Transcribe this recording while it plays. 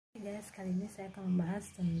guys, kali ini saya akan membahas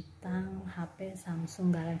tentang HP Samsung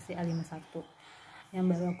Galaxy A51 yang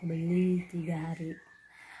baru aku beli 3 hari.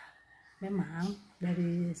 Memang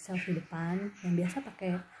dari selfie depan yang biasa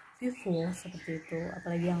pakai Vivo seperti itu,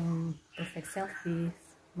 apalagi yang perfect selfie,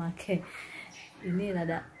 pakai ini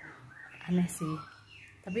rada aneh sih.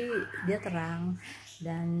 Tapi dia terang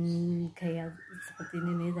dan kayak seperti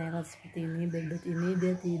ini nih, layar seperti ini, bebet ini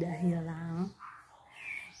dia tidak hilang.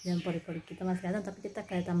 Dan pori-pori kita masih kelihatan, tapi kita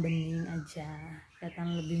kelihatan bening aja, kelihatan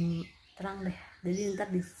lebih terang deh. Jadi ntar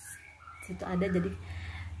di situ ada, jadi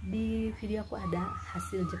di video aku ada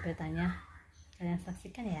hasil jepretannya, kalian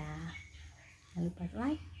saksikan ya. Jangan lupa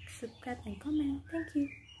like, subscribe, and comment. Thank you.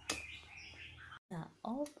 Nah,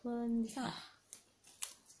 open bisa.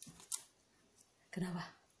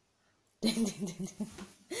 Kenapa? Ding.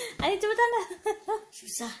 Ayo cepetan dah.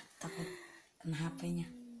 Susah, takut kena HP-nya.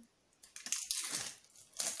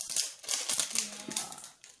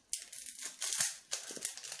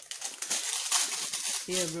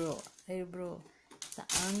 Ayo bro, kita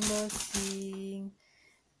unboxing.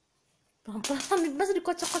 Pelan-pelan, masa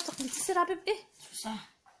dikocok-kocok disisir Habib, Susah.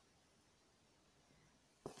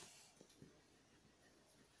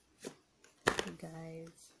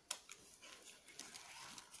 Guys,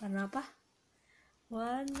 warna apa?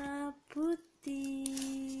 Warna putih.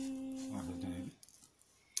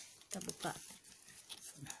 Kita buka.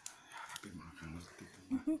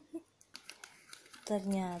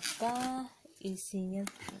 Ternyata isinya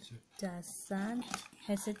casan.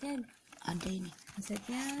 Headsetnya Ada ini.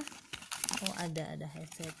 Headsetnya, oh ada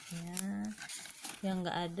headsetnya. Yang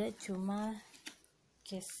nggak ada cuma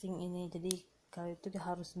casing ini. Jadi kalau itu dia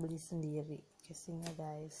harus beli sendiri casingnya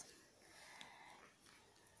guys.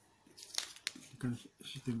 Kan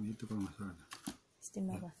sistem itu kalau nggak salah.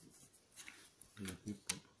 Sistem apa? Kayak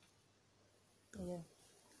Vivo. Iya.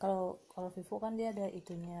 Kalau Vivo kan dia ada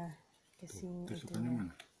itunya, casing Tusukannya itunya.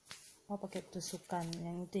 mana? Oh, pakai tusukan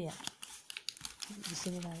yang itu ya. Di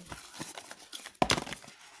sini kan.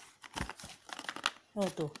 Oh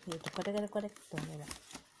tuh, itu kodek tuh ada.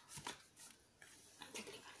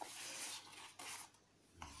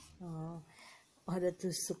 Oh, ada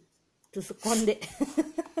tusuk konde.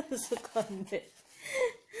 Tusuk konde.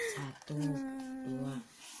 1, 2,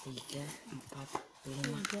 3, 4,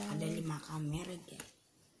 5. Ada 5 kamera dia.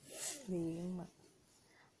 5.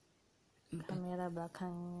 Kamera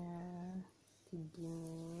belakangnya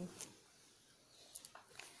begini.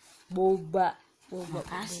 Boba.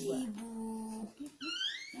 Makasih ibu.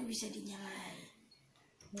 Nggak bisa dinyalain.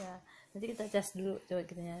 Ya, nanti kita cas dulu. Coba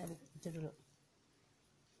kita nyalain dulu.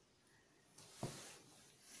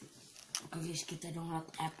 Guys, kita download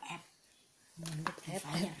app.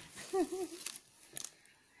 Fire.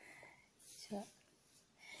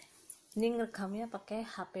 Ini ngerekamnya pakai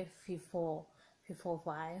HP Vivo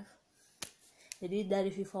 5. Jadi dari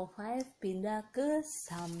Vivo 5 pindah ke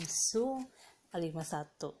Samsung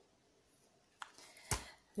A51.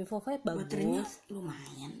 Vivo 5 Baterainya bagus.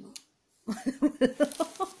 lumayan bu.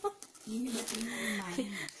 Ini baterainya lumayan.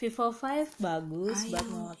 Vivo 5 bagus Ayo,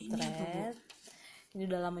 buat ini motret. Ini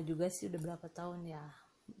udah lama juga sih, udah berapa tahun ya?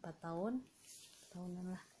 4 tahun? Tahunan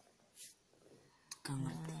lah. Gak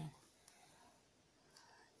ngerti.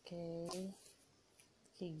 Oke.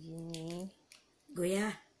 Kayak gini.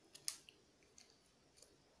 Goyah.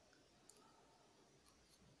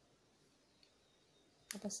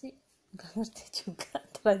 Apa sih? Gak ngerti juga.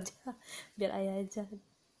 Ntar aja. Biar ayah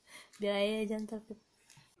aja ntar.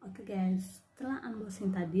 Oke guys, setelah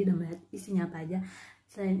unboxing tadi dan melihat isinya apa aja,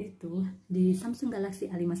 selain itu di Samsung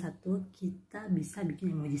Galaxy A51 kita bisa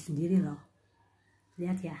bikin emoji sendiri loh.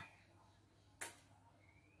 Lihat ya.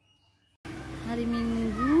 Hari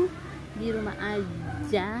Minggu di rumah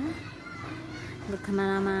aja, nggak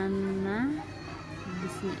kemana-mana, di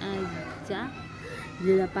sini aja,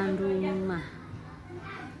 di depan rumah.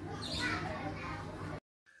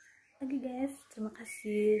 Oke guys, terima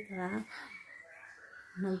kasih telah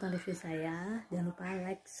nonton review saya. Jangan lupa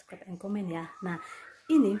like, subscribe, and comment ya. Nah,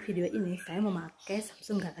 video ini saya memakai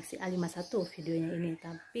Samsung Galaxy A51 videonya ini,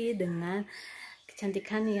 tapi dengan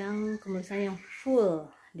kecantikan yang kemudian yang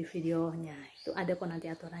full di videonya. Itu ada kok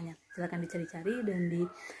nanti aturannya. Silahkan dicari-cari dan di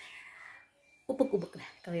ubek-ubek lah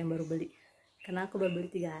kalau yang baru beli. Karena aku baru beli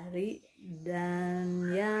 3 hari dan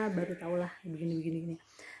ya baru tau lah begini.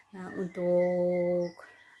 Nah, untuk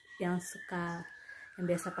yang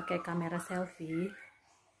biasa pakai kamera selfie,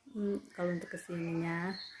 kalau untuk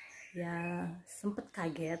kesininya ya sempet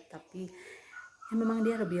kaget, tapi ya memang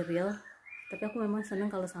dia lebih real. Tapi aku memang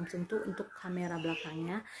seneng kalau Samsung tuh untuk kamera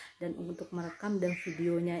belakangnya dan untuk merekam dan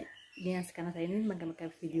videonya Ini yang sekarang saya ini pakai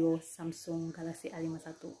video Samsung Galaxy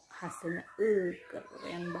A51, hasilnya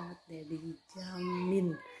keren banget deh,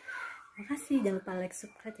 dijamin. Makasih, jangan lupa like,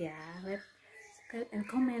 subscribe ya, and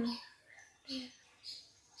comment.